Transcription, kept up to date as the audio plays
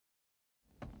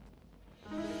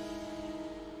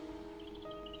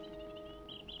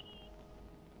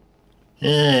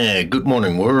Good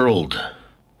morning, world.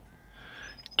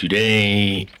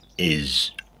 Today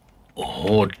is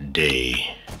Horde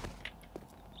Day.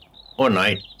 Or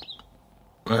night.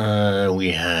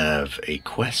 We have a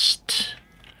quest.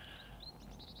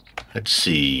 Let's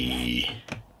see.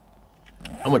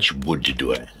 How much wood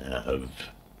do I have?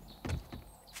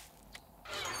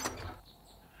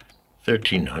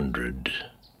 1,300.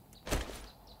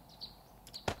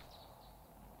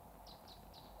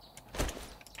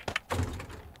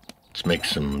 Let's make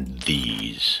some of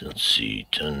these. Let's see,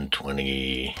 10,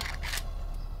 20,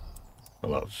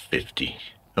 about 50.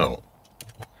 Oh,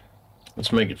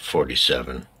 let's make it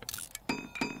 47.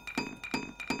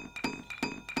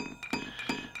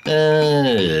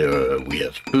 We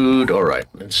have food. All right,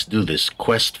 let's do this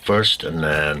quest first and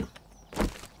then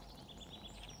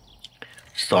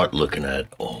start looking at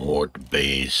horde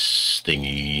base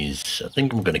thingies. I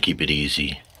think I'm going to keep it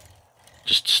easy.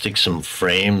 Just stick some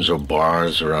frames or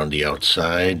bars around the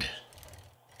outside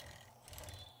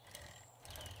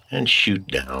and shoot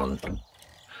down.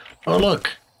 Oh,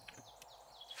 look.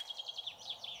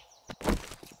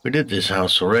 We did this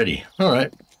house already. All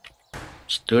right.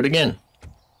 Let's do it again.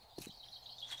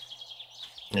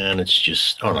 And it's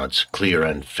just, oh no, it's clear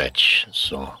and fetch.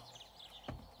 So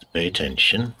pay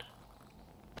attention.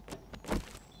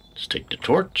 Let's take the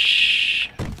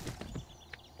torch.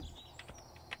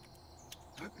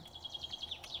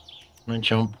 Can I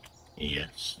jump?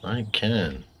 Yes, I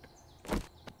can.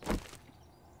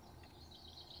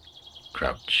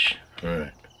 Crouch.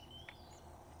 Alright.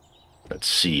 Let's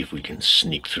see if we can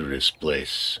sneak through this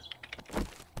place.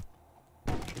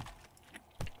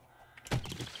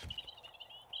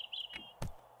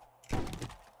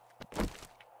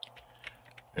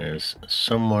 There's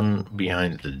someone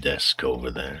behind the desk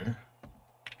over there.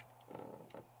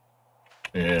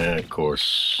 Yeah, of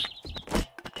course.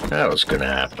 That was gonna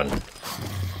happen.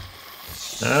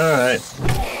 Alright.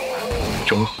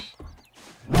 Jump.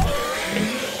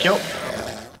 Thank you.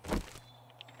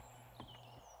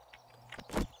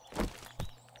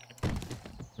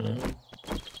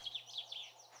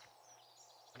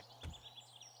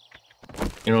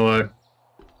 You know what?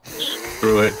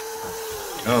 Screw it.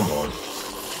 Come on.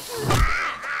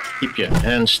 Keep your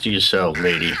hands to yourself,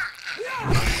 lady.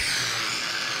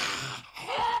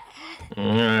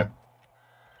 Alright.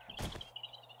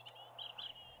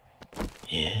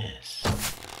 Yes.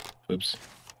 Oops.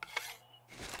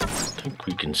 I think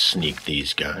we can sneak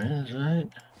these guys, right?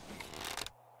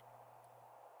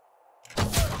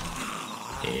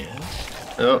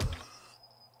 Yes. Oh.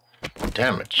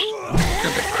 Damage.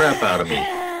 Get the crap out of me.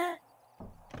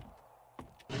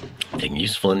 Anything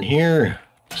useful in here?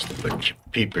 Just a bunch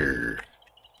of paper.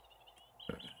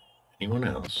 Anyone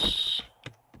else?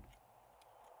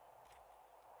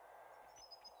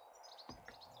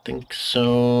 Think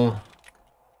so.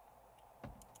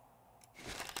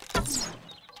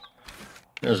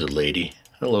 There's a lady.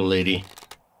 Hello, lady.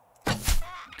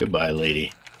 Goodbye,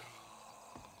 lady.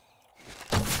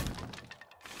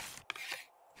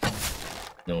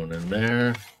 No one in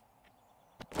there.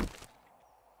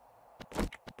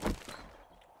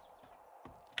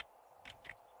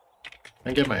 Can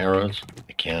I get my arrows?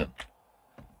 I can't.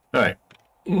 Alright.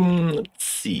 Let's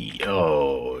see.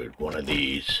 Oh, one of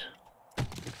these.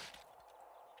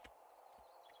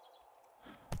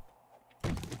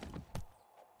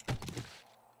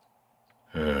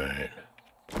 Alright.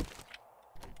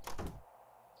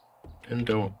 Didn't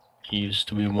there used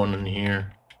to be one in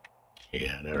here?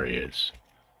 Yeah, there he is.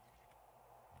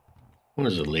 Who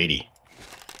is the lady?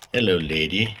 Hello,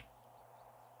 lady.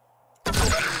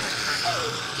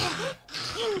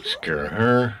 Scare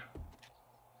her.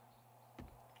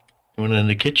 One in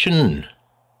the kitchen.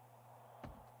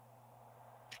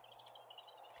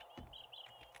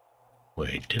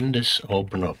 Wait, didn't this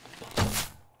open up?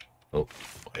 Oh,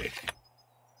 wait.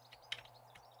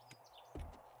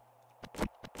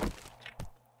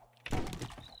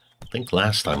 I think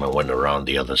last time I went around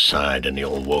the other side and they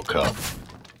all woke up.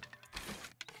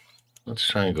 Let's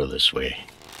try and go this way.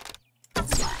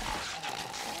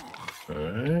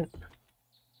 Alright.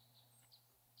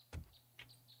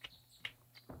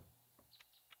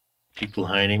 People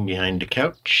hiding behind the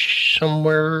couch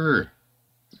somewhere.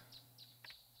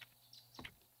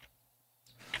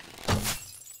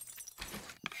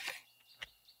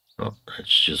 Oh,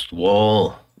 it's just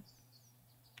wall.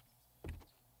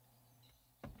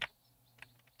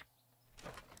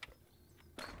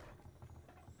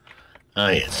 Ah,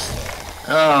 yes.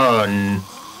 Oh,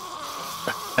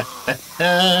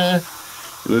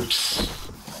 whoops.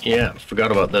 Yeah,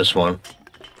 forgot about this one.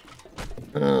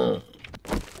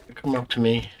 Come up to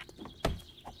me.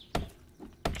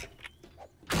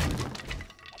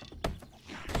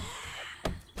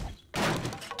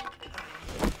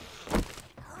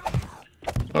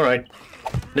 Alright.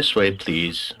 This way,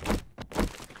 please.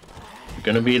 You're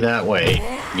gonna be that way.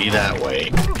 Be that way.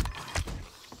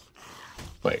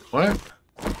 Wait, what?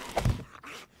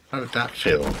 How did that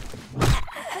feel?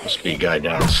 Must be a guy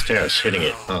downstairs hitting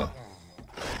it, huh?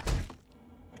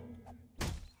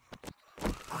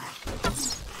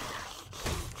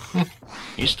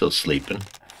 He's still sleeping.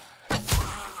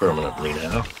 Permanently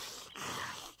now.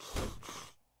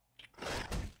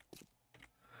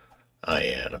 Oh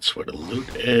yeah, that's where the loot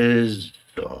is.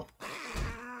 So.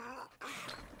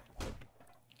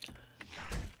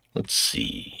 Let's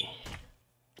see.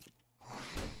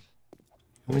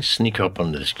 Let me sneak up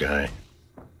on this guy.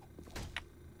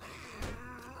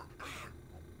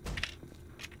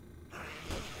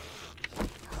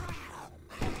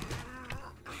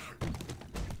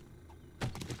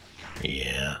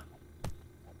 Yeah.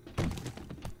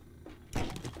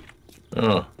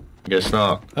 Oh, guess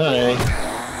not. Hi.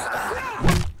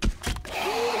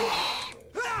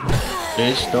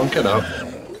 Please don't get up.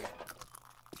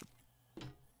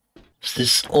 Is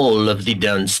this all of the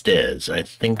downstairs? I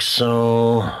think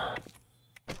so.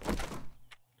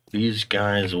 These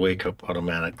guys wake up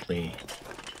automatically.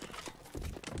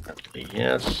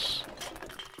 Yes.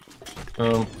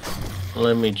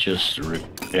 Let me just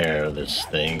repair this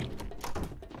thing.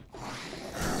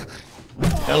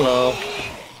 Hello.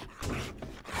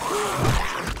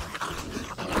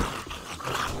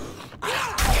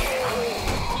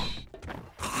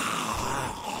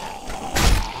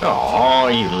 Oh,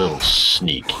 you little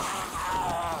sneak.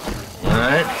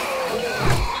 Alright.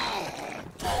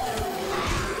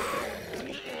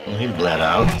 Well, he bled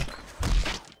out.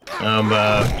 How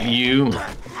about you?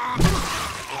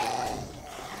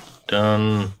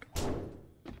 Done.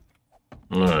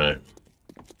 Alright.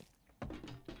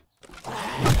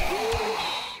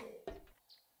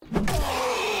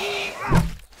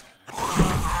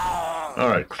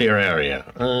 Alright, clear area.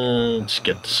 Let's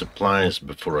get the supplies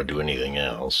before I do anything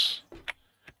else.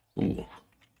 Ooh.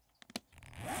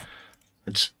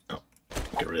 Let's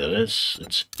get rid of this.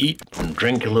 Let's eat and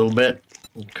drink a little bit,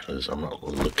 because I'm not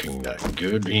looking that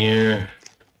good here.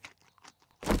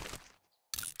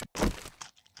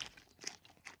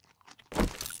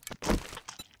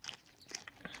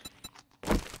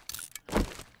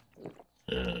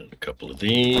 And a couple of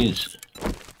these.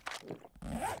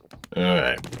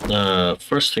 Alright,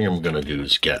 first thing I'm gonna do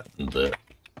is get the...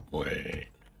 Wait.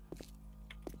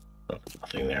 Oh,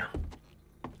 nothing there.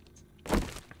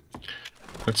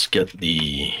 Let's get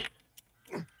the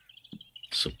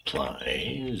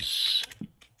supplies.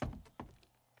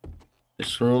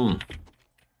 This room.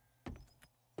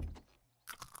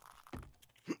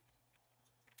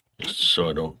 Just so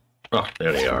I don't... Oh,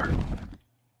 there they are.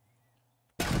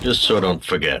 Just so I don't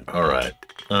forget. Alright.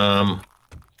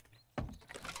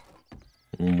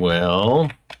 Well,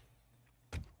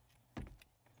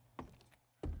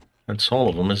 that's all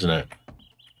of them, isn't it?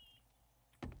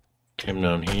 Came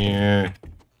down here.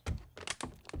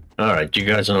 Alright, you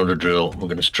guys know the drill. We're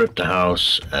going to strip the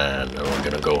house, and then we're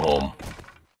going to go home.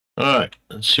 Alright,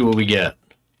 let's see what we get.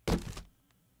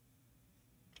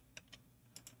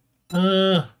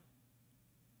 I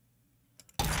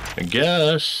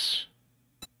guess.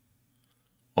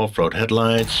 Off-road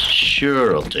headlights.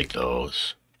 Sure, I'll take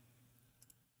those.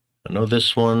 I know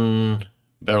this one,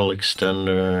 barrel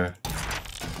extender,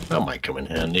 that might come in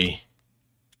handy.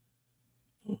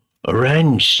 A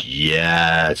wrench,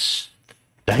 yes,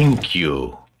 thank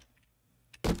you.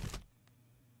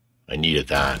 I needed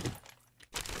that.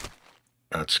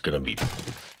 That's gonna be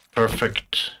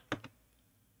perfect.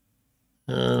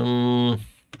 No,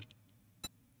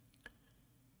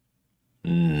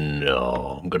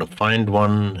 I'm gonna find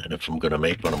one, and if I'm gonna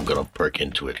make one, I'm gonna perk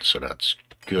into it, so that's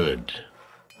good.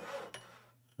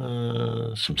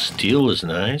 Some steel is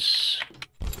nice.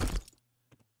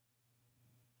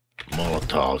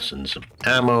 Molotovs and some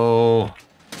ammo.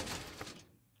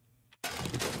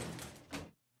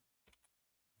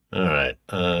 Alright,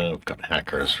 I've got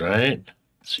hackers, right?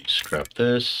 Let's see, scrap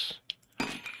this.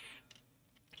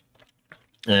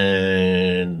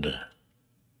 And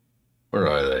where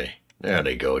are they? There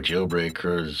they go,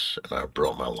 jailbreakers. And I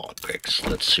brought my lockpicks.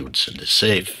 Let's see what's in the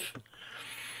safe.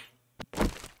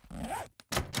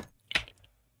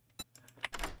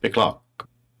 Pick lock.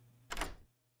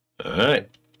 Alright,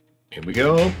 here we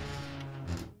go.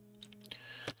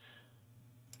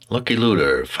 Lucky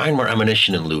looter. Find more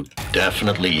ammunition and loot.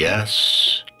 Definitely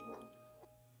yes.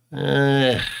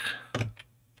 Alright,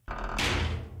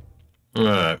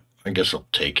 I guess I'll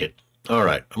take it.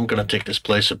 Alright, I'm gonna take this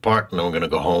place apart and then we're gonna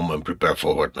go home and prepare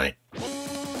for Horde night.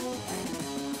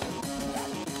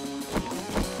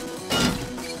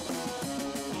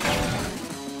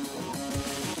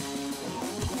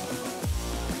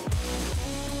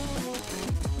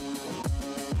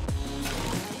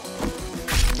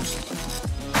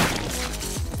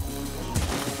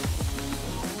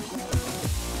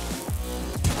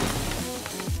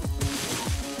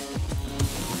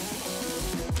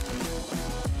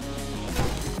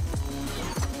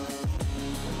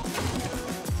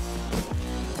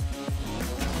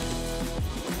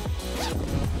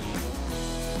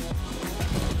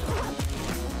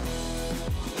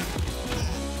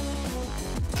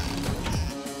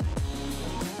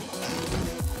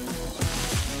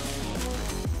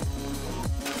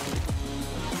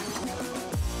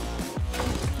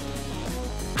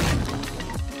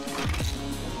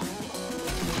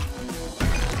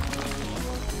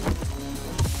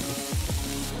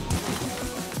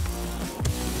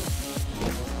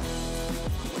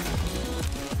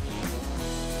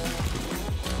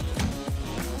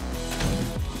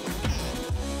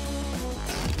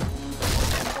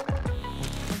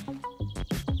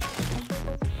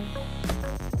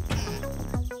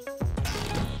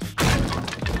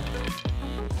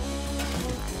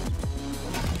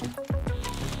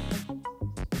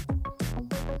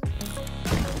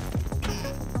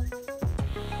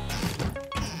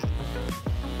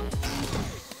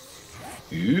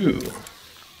 Ooh.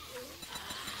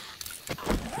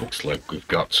 Looks like we've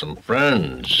got some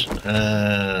friends.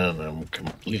 And I'm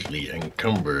completely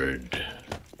encumbered.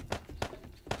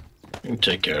 You can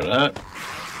take care of that.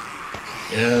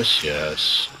 Yes,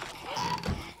 yes.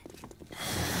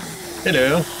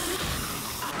 Hello.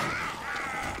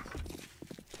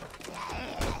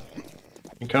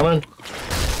 You coming?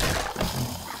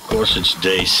 Of course, it's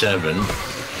day 7.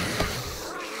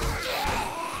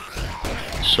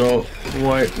 So,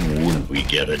 why wouldn't we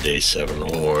get a day 7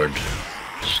 horde?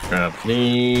 Scrap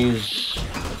these.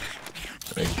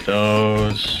 Make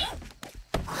those.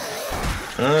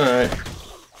 Alright.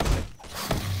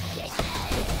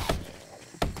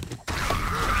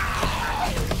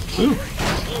 Ooh.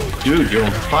 Dude, you're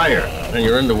on fire. And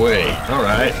you're in the way.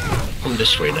 Alright. Come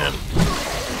this way then.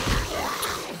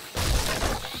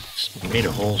 Made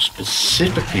a hole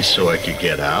specifically so I could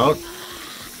get out.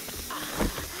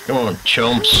 Come on,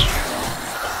 chumps.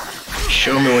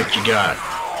 Show me what you got.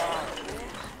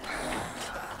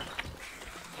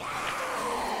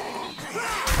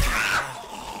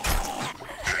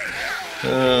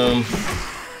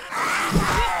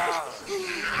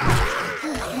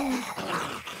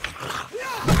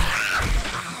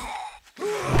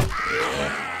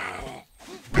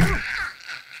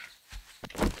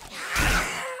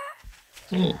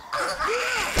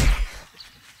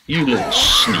 You little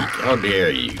sneak, how dare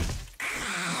you?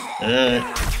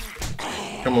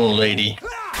 Come on, lady.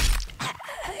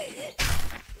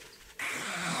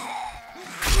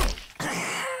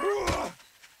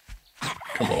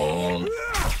 Come on. Why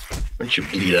don't you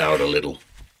bleed out a little?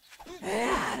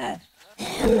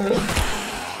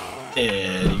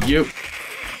 And you.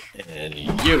 And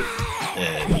you.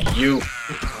 And you.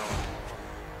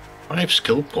 5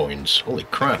 skill points. Holy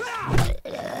crap.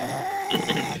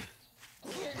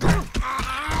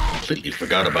 Completely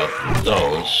forgot about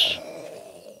those.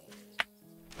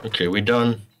 Okay, we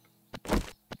done?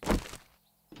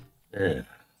 Yeah.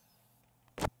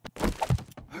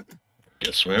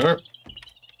 Guess we are.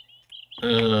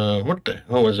 What the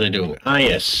hell was I doing? Ah,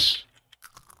 yes.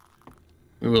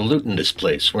 We were looting this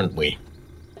place, weren't we?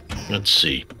 Let's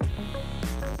see.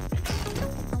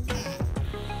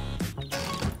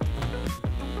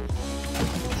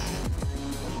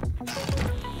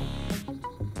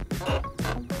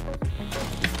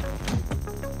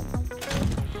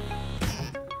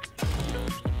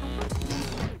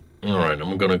 Alright,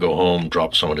 I'm gonna go home,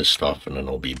 drop some of this stuff, and then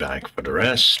I'll be back for the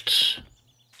rest.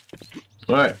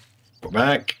 Alright, we're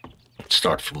back. Let's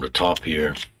start from the top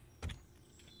here.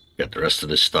 Get the rest of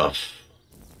this stuff.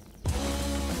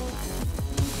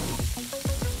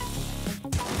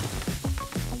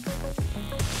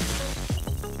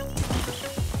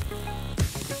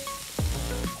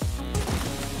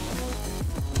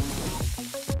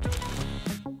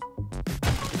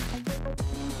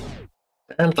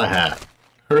 And the hat.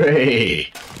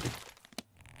 Hooray!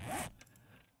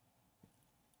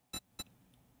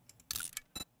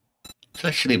 It's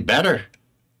actually better.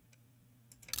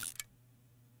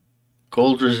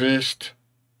 Cold resist.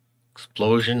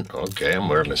 Explosion. Okay, I'm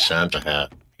wearing a Santa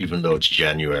hat, even though it's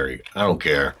January. I don't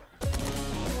care.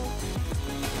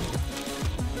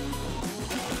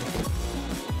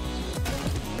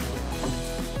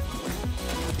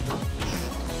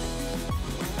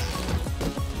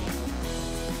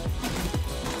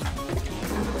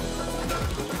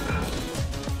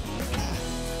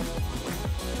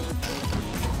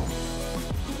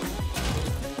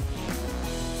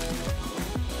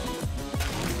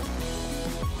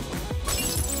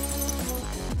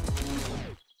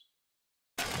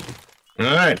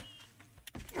 Alright.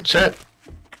 Set.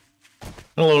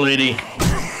 Hello, lady.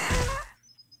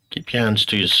 Keep your hands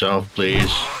to yourself,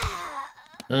 please.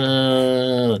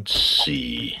 Let's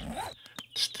see.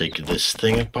 Let's take this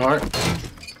thing apart.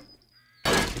 I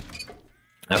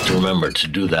have to remember to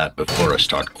do that before I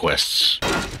start quests,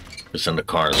 because then the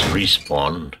cars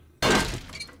respawn.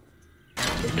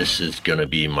 This is gonna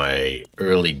be my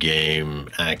early game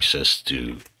access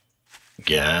to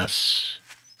gas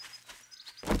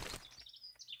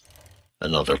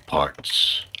and other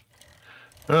parts.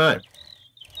 Alright,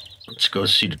 let's go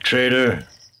see the trader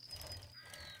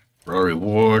for a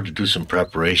reward, do some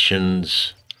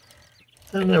preparations,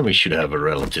 and then we should have a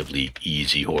relatively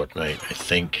easy horde night, I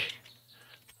think.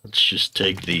 Let's just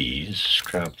take these,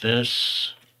 scrap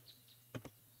this.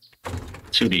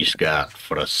 Let's see what he's got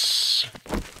for us.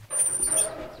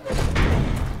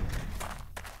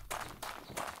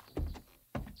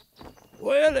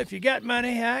 Well, if you got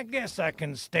money, I guess I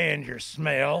can stand your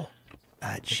smell.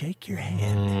 I'd shake your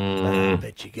hand, but I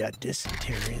bet you got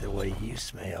dysentery the way you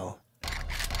smell.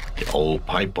 The old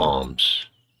pipe bombs.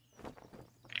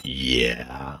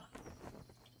 Yeah.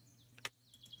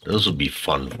 Those will be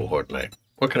fun for Horde Night.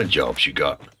 What kind of jobs you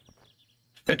got?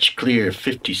 Fetch clear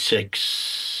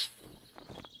 56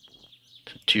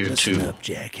 to tier Listen 2. up,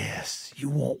 jackass. You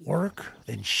want work?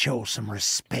 Then show some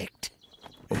respect.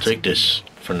 We'll take this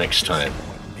for next time.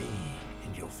 Me,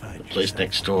 and you'll find The place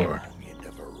next door.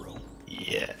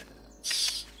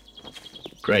 Yes.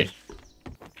 Great.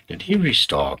 Did he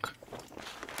restock?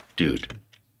 Dude.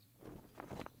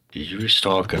 Did you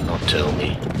restock and not tell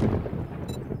me?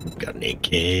 Got an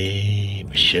AK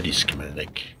machete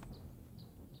schematic.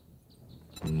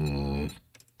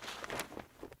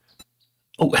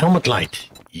 Oh, helmet light.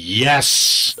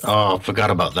 Yes. Oh, forgot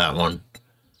about that one.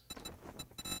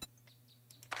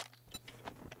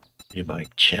 You buy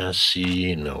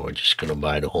chassis? No, we're just gonna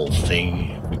buy the whole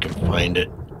thing if we can find it.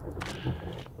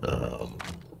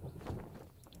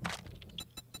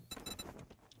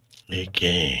 AK.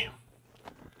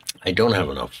 I don't have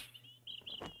enough.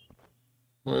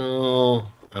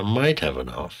 Well, I might have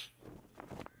enough.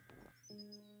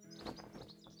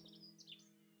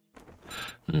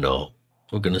 No,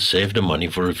 we're gonna save the money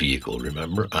for a vehicle,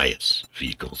 remember? Ah, yes,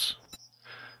 vehicles.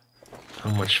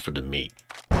 How much for the meat?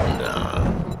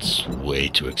 Nah, it's way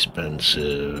too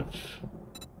expensive.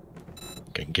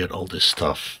 Can get all this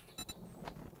stuff.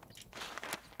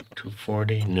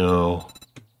 240? No.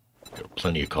 Got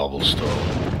plenty of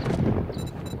cobblestone.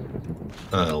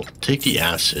 I'll take the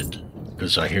acid,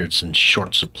 because I hear it's in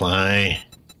short supply.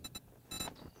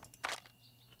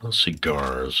 No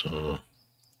cigars. Am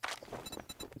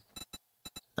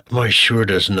I sure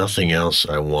there's nothing else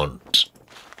I want?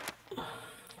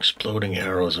 Exploding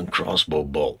arrows and crossbow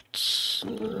bolts.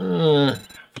 You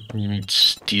need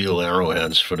steel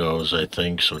arrowheads for those, I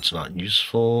think, so it's not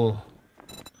useful.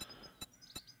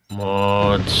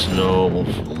 Mods, no, we'll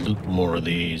loot more of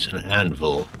these. An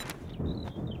anvil.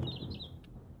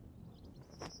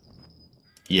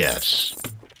 Yes.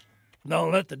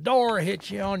 Don't let the door hit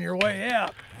you on your way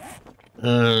out.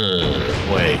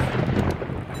 Wait.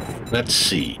 Let's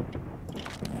see.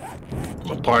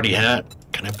 My party hat.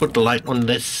 Can I put the light on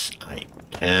this? I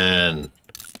can.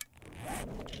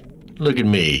 Look at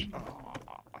me.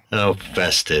 How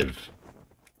festive.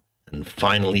 And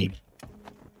finally,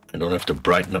 I don't have to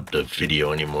brighten up the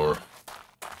video anymore.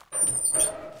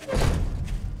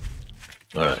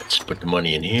 Alright, let's put the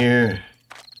money in here.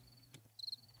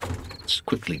 Let's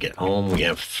quickly get home. We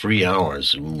have 3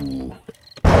 hours. Ooh.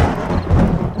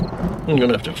 I'm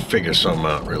gonna have to figure something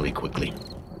out really quickly.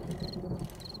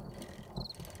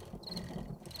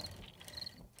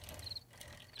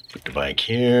 Put the bike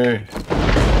here.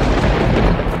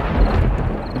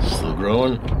 Still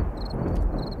growing.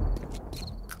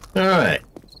 Alright.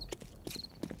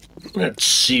 Let's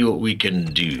see what we can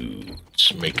do.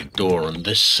 Let's make a door on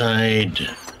this side.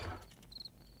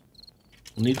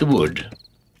 We'll need the wood.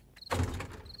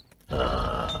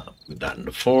 Put that in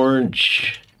the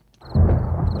forge.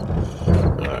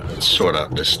 Alright, let's sort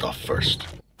out this stuff first.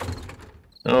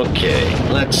 Okay,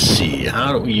 let's see.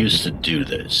 How do we used to do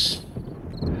this?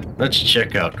 Let's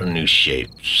check out the new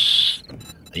shapes.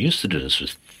 I used to do this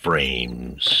with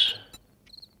frames.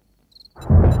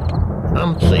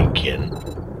 I'm thinking,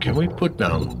 can we put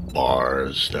down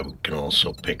bars that we can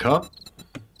also pick up?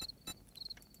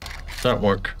 Does that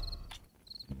work?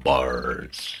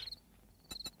 Bars.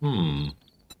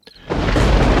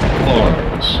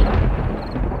 Bars.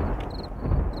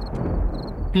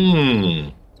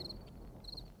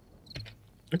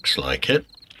 Looks like it.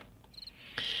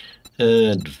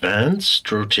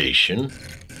 Advanced rotation.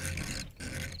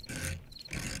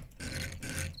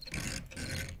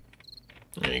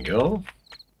 There you go.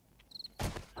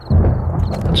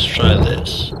 Let's try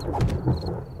this.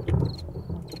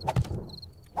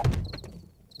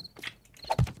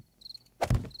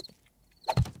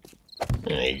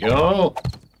 There you go.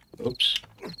 Oops.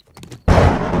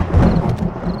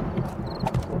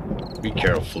 Be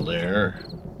careful there.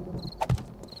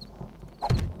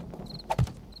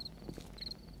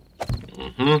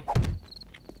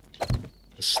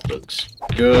 This looks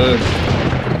good.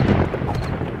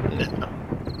 Now.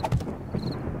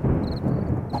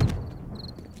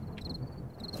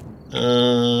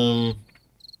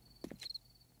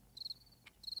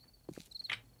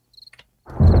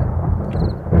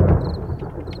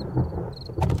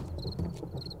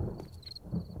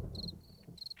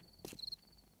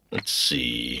 Let's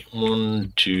see.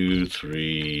 1, 2,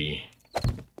 3.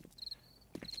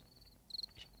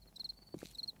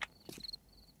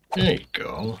 There you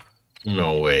go.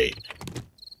 No, wait.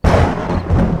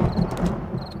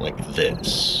 Like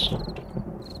this.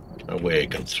 That way I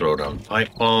can throw down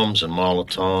pipe bombs and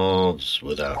Molotovs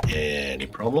without any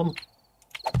problem.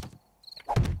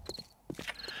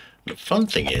 The fun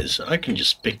thing is, I can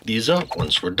just pick these up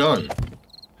once we're done.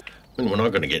 I mean, we're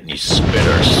not going to get any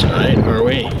spitters tonight, are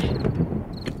we?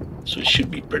 So it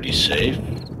should be pretty safe.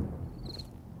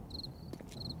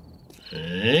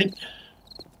 Alright.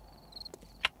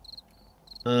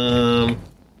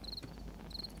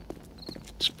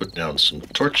 Let's put down some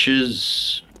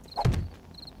torches.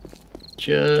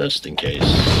 Just in case.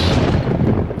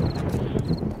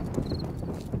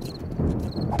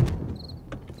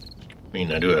 I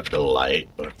mean, I do have the light,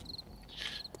 but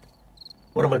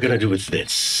what am I going to do with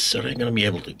this? Are I going to be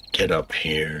able to get up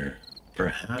here?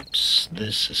 Perhaps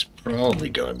this is probably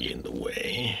going to be in the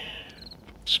way.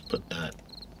 Let's put that.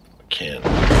 I can't.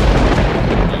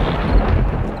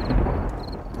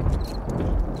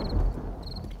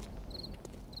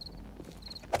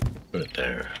 Put it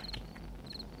there.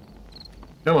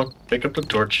 Come on, pick up the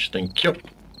torch. Thank you.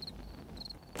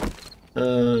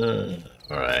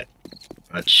 Alright.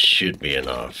 That should be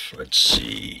enough. Let's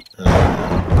see.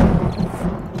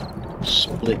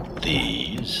 Split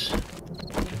these.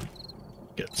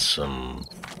 Get some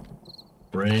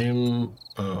frame.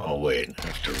 Oh, wait. I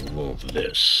have to remove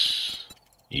this.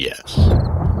 Yes.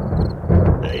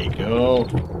 There you go.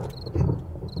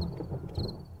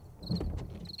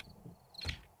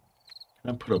 Can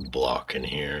I put a block in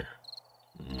here?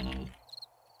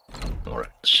 Alright,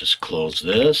 let's just close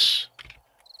this.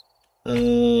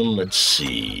 Let's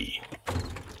see.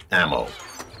 Ammo.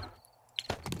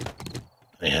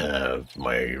 I have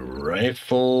my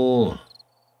rifle.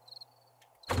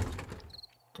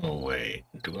 Oh wait,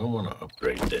 do I want to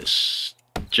upgrade this?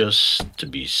 Just to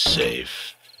be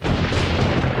safe.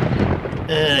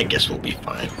 I guess we'll be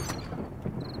fine.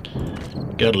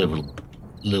 Gotta live a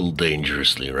little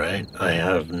dangerously, right? I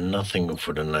have nothing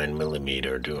for the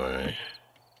 9mm, do I?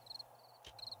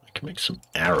 I can make some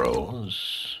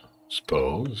arrows.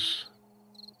 Suppose.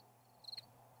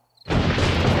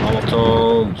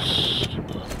 Molotovs.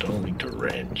 Don't need to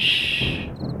wrench.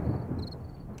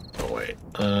 Oh wait.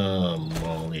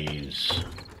 Mollies.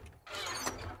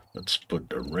 Let's put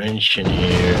the wrench in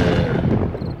here.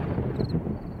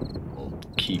 We'll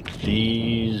keep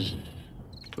these.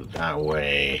 Put it that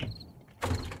way.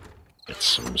 Get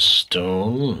some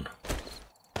stone.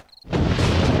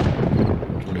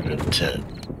 110.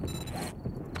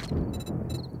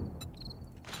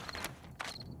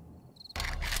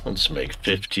 Let's make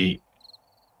 50.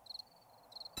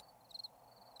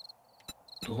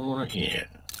 Oh, yeah.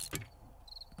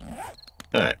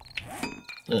 Alright.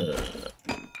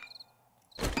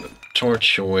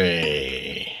 Torch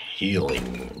away.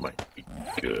 Healing might be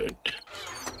good.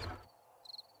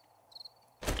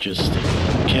 Just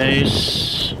in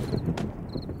case.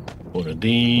 One of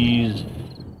these.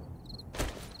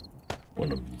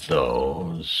 One of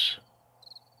those.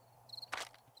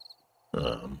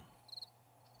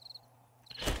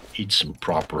 Eat some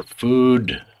proper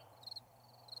food.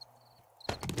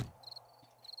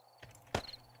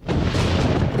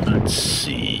 Let's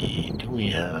see. Do we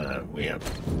have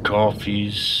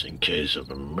coffees in case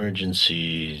of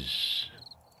emergencies.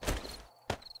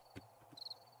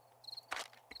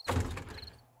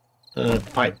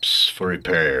 Pipes for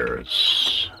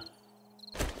repairs.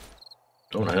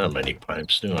 Don't have many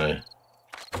pipes, do I?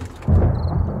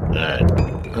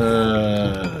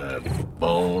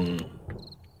 Bone.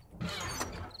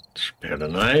 Let's repair the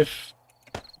knife,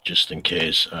 just in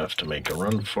case I have to make a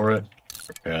run for it.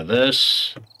 Repair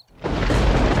this.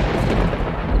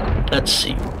 Let's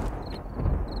see.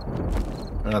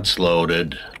 That's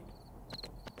loaded.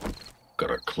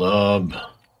 Got a club.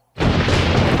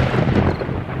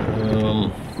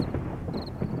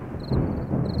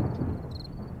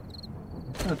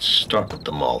 Let's start with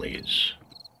the mollies.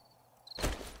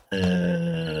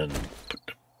 And put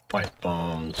the pipe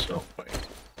bombs. Oh, wait.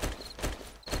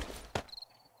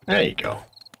 There you go.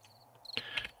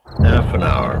 Half an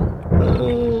hour.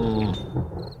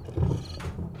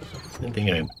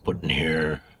 Anything I put in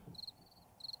here?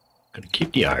 Gonna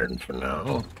keep the iron for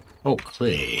now. Oh,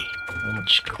 clay. How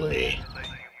much clay?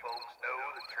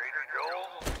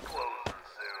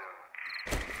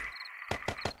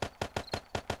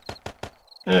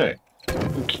 Alright.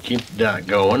 We can keep that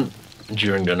going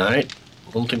during the night.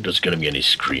 I don't think there's gonna be any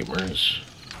screamers.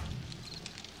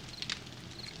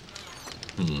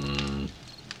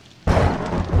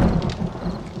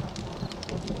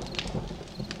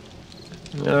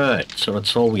 Alright, so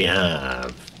that's all we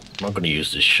have. I'm not going to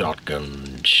use the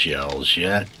shotgun shells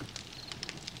yet.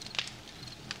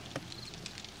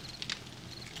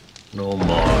 No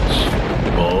mods for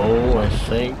the bow, I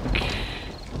think.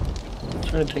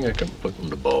 Is there anything I can put in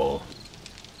the bow?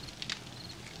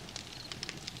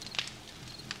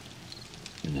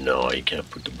 No, you can't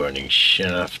put the burning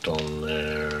shaft on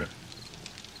there.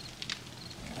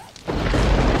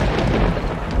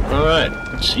 Alright,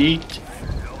 let's eat.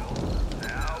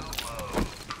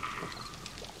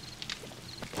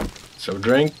 Let's have a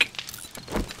drink.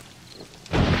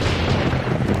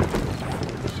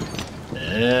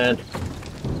 And...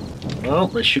 well,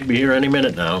 they should be here any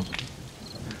minute now.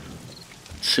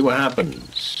 Let's see what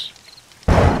happens.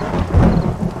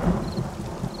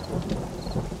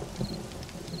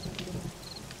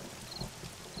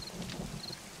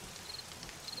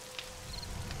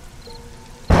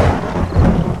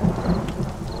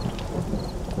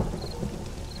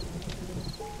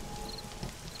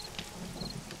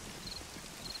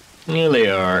 Here they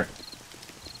are.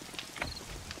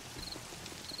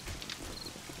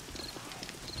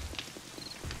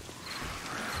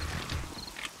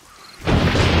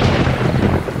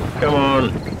 Come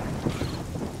on.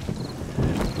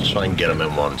 Just try and get them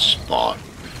in one spot.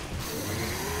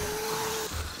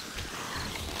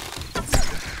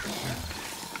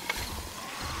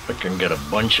 If I can get a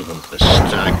bunch of them to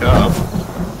stack up,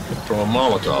 throw a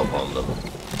Molotov on them.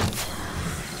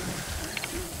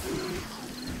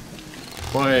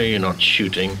 Why are you not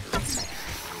shooting?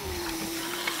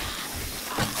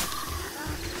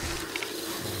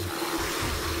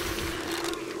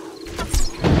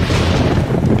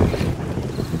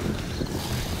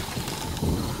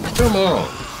 Come on,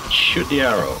 shoot the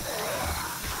arrow.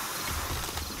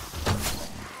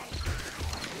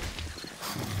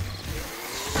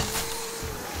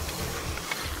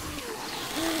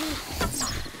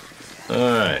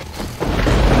 Alright.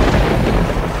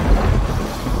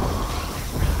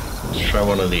 Let's try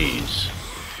one of these.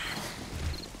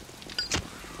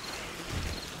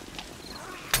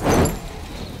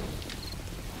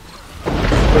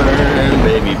 Burn,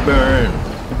 baby, burn.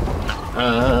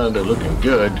 Ah, they're looking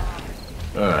good.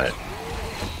 Alright.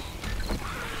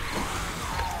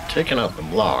 Taking out the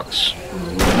blocks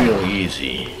real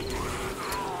easy.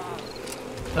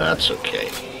 That's okay.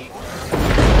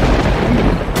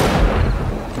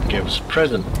 Give us a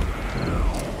present.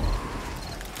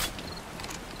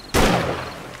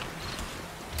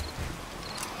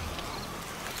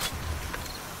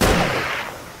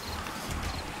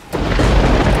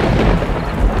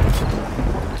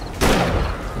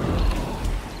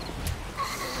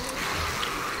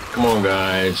 Come on,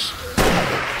 guys.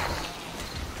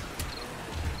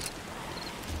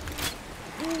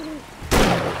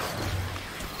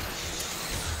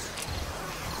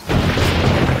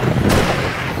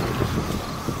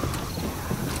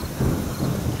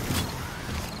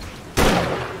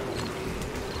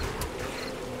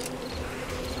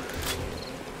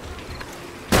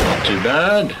 Not too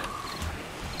bad.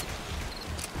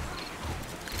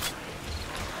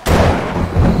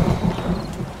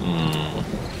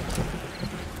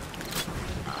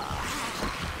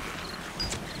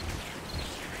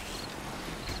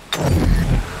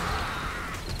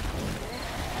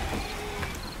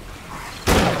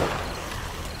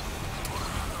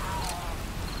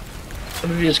 What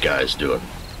are these guys doing?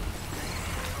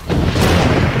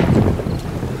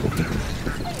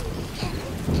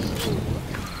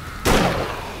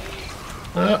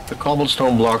 The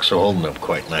cobblestone blocks are holding up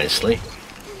quite nicely.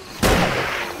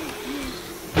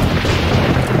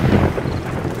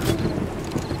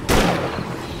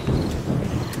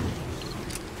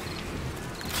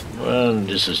 Well,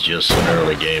 this is just an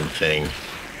early game thing.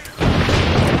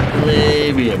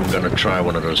 Maybe I'm gonna try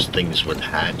one of those things with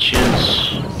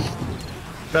hatches.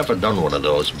 Never done one of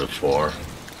those before.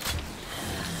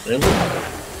 They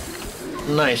look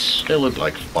nice. They look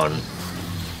like fun,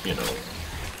 you know.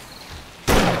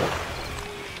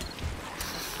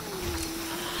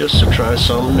 Just to try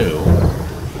something new.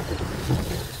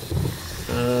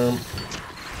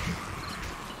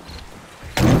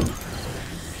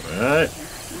 Alright.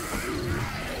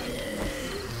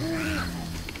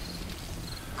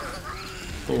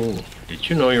 Oh, did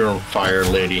you know you're on fire,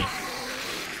 lady?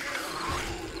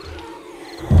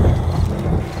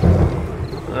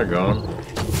 They're gone.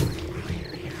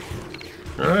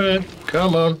 Alright,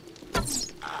 come on.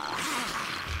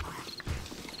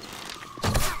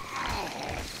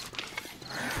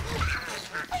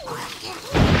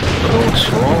 What's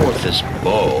wrong with this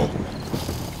bow?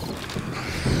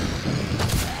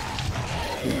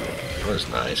 That was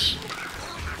nice.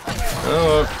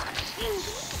 Oh.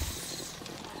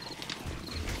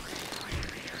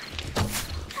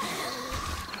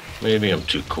 Maybe I'm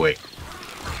too quick.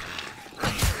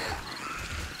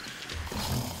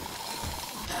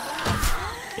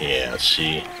 Yeah,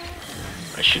 see,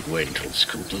 I should wait until it's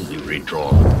completely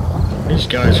redrawn. These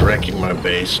guys wrecking my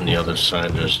base, on the other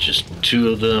side there's just two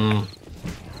of them.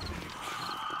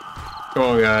 Come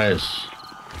on, guys.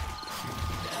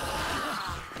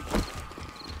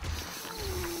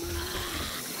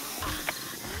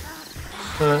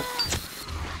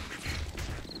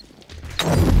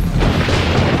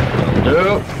 That'll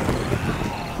do.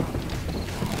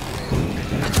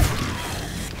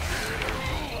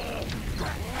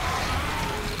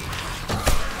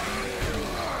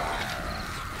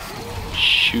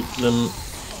 Shoot them.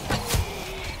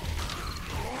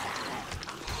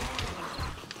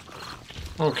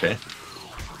 Okay.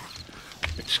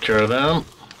 Takes care of them.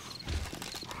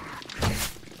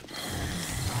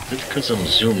 It's because I'm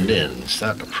zoomed in. Is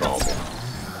that the problem?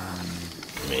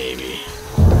 Maybe.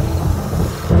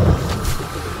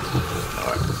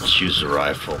 Alright, let's use the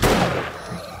rifle.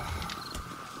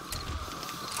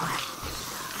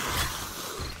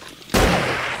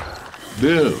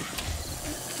 Boom.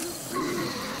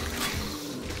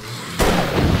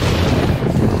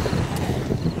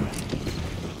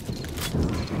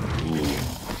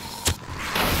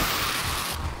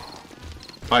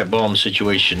 Pipe bomb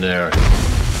situation there.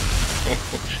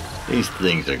 These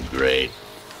things are great.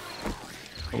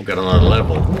 I've got another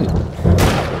level.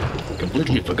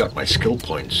 Completely forgot my skill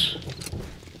points.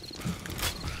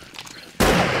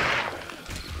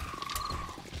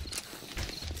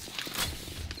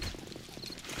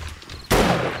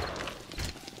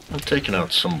 I'm taking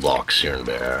out some blocks here and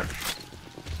there.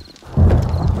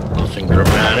 Nothing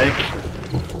dramatic.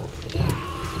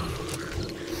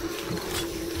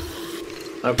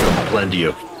 I've done plenty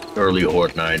of early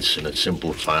Horde nights in a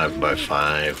simple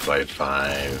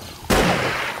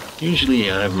 5x5x5. Usually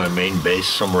I have my main base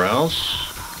somewhere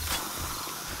else,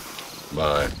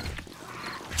 but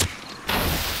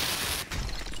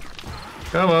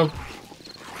come on.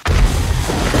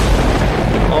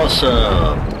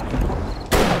 Awesome.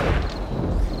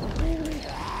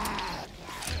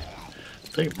 I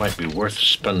think it might be worth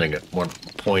spending at one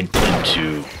point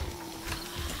into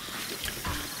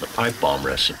the pipe bomb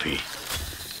recipe.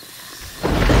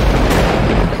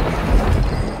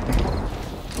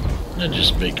 And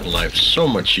just making life so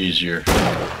much easier.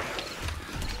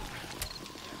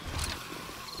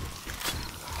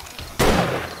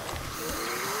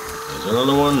 There's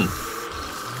another one.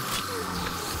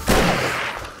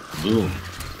 Boom.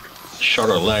 Shot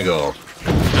her leg off.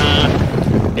 Ah,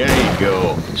 there you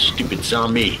go, stupid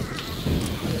zombie.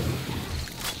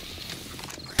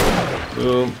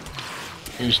 Boom.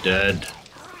 He's dead.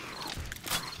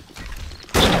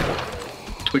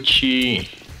 Twitchy.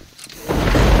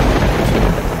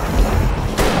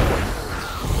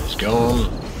 He's gone.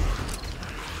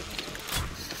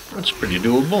 That's pretty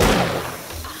doable.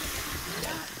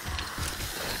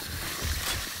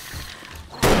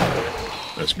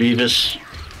 That's Beavis.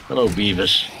 Hello,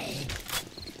 Beavis.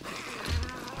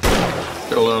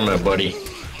 Get along there, buddy.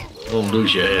 Don't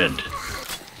lose your head.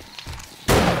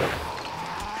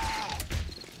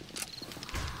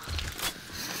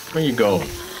 Where you going?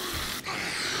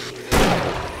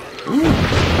 Ooh,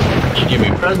 she gave me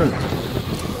a present.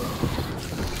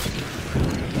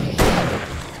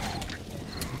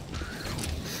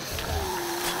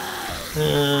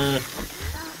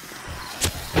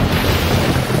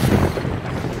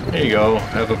 There you go,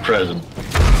 have a present.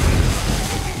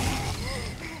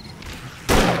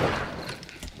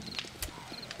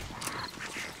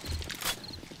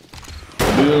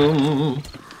 Boom.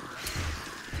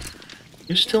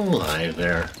 You're still alive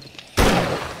there.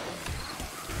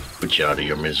 Put you out of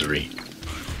your misery.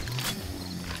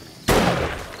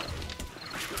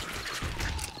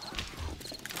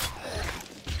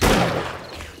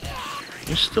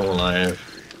 You're still alive.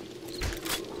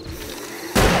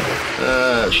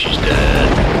 Ah, she's dead.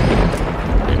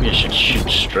 Maybe I should shoot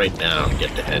straight down and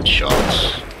get the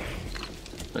headshots.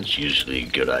 That's usually a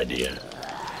good idea.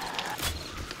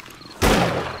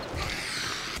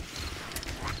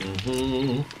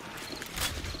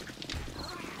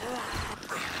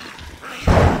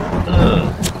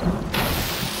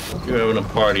 You're having a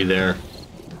party there.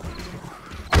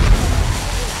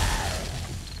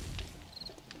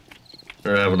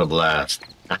 You're having a blast.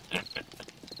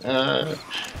 Boom.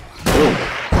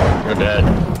 You're dead.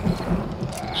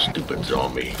 Stupid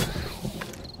zombie.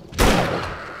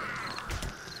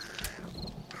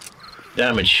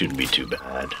 Damage shouldn't be too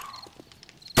bad.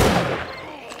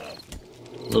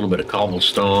 A little bit of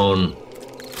cobblestone.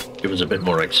 Give us a bit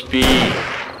more XP.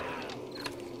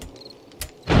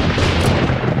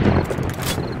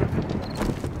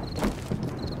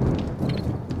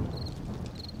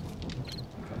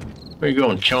 Where you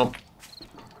going, chump?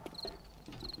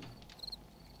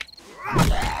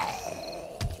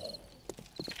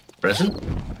 Present?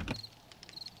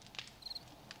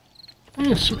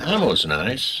 Some ammo's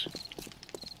nice.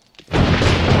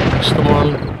 lost the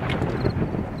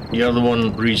one. The other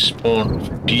one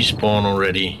despawn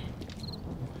already.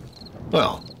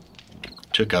 Well,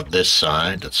 took out this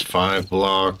side. That's 5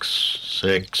 blocks,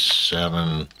 6,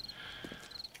 7.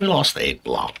 We lost 8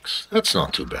 blocks. That's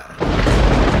not too bad.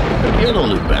 But the other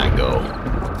loot bag go.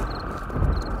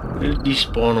 Did it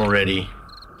despawn already?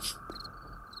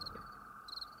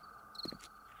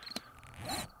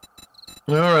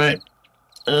 Alright.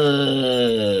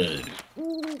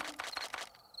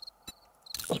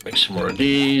 Let's make some more of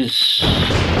these.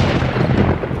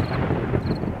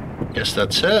 Guess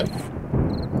that's it.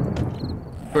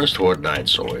 First Horde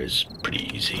night's always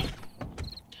pretty easy.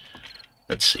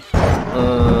 Let's see.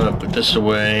 Put this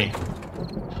away.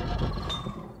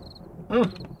 Oh,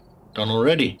 done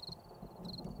already.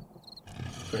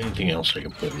 Anything else I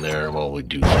can put in there while we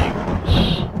do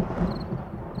things?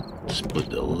 Let's put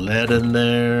the lead in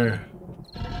there.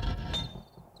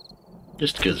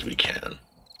 Just because we can.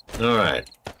 Alright.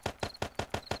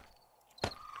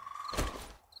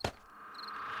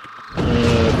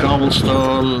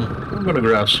 Cobblestone. I'm gonna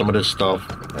grab some of this stuff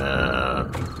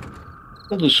and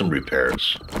we'll do some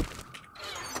repairs.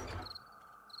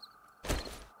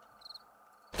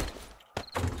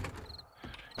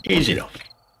 Easy enough.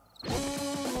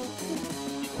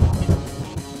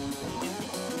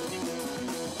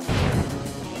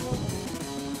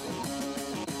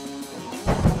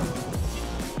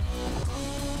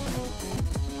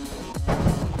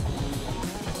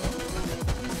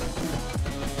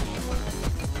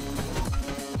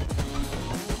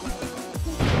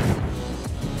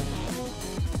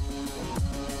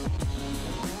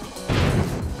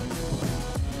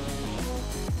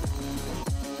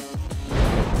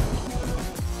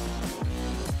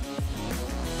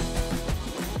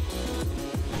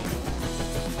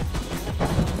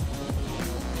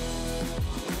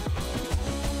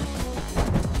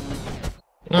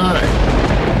 Alright.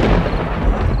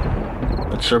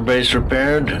 That's our base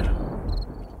repaired.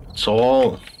 That's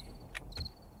all.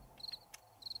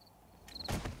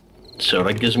 So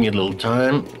that gives me a little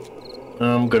time.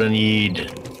 I'm gonna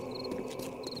need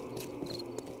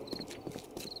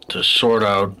to sort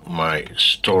out my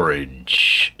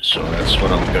storage. So that's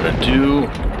what I'm gonna do.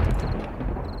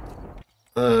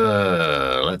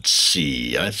 Let's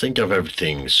see. I think I have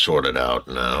everything sorted out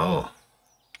now.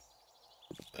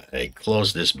 I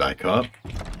close this back up.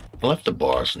 I left the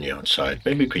bars on the outside.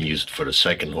 Maybe we can use it for the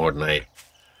second Horde night.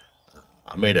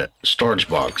 I made a storage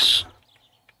box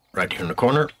right here in the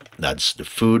corner. That's the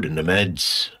food and the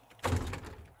meds.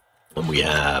 And we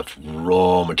have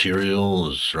raw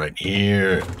materials right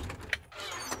here.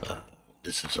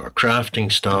 This is our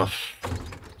crafting stuff.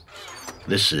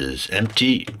 This is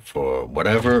empty for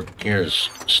whatever. Here's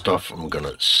stuff I'm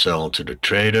gonna sell to the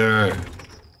trader.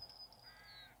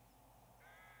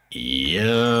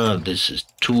 Yeah, this is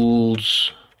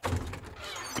tools.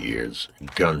 Here's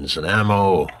guns and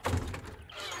ammo.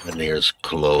 And here's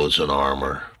clothes and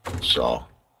armor. So,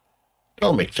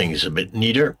 that'll make things a bit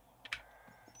neater.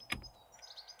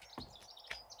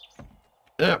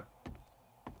 Yeah.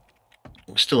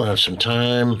 Still have some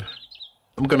time.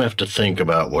 I'm gonna have to think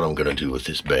about what I'm gonna do with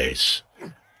this base.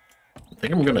 I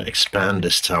think I'm gonna expand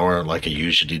this tower like I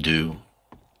usually do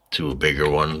to a bigger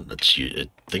one. I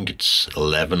think it's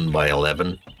 11 by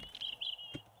 11.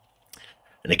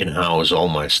 And it can house all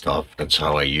my stuff. That's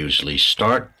how I usually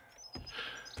start.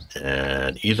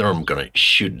 And either I'm gonna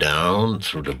shoot down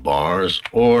through the bars,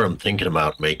 or I'm thinking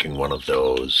about making one of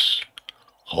those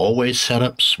hallway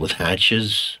setups with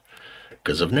hatches,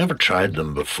 because I've never tried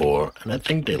them before, and I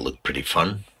think they look pretty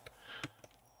fun.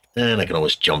 And I can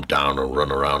always jump down and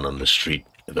run around on the street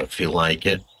if I feel like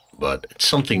it, but it's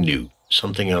something new.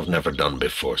 Something I've never done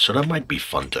before, so that might be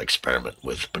fun to experiment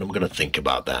with, but I'm going to think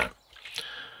about that.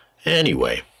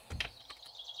 Anyway,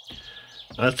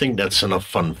 I think that's enough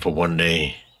fun for one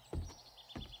day.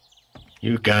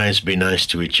 You guys be nice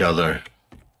to each other,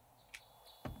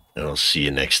 and I'll see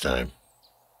you next time.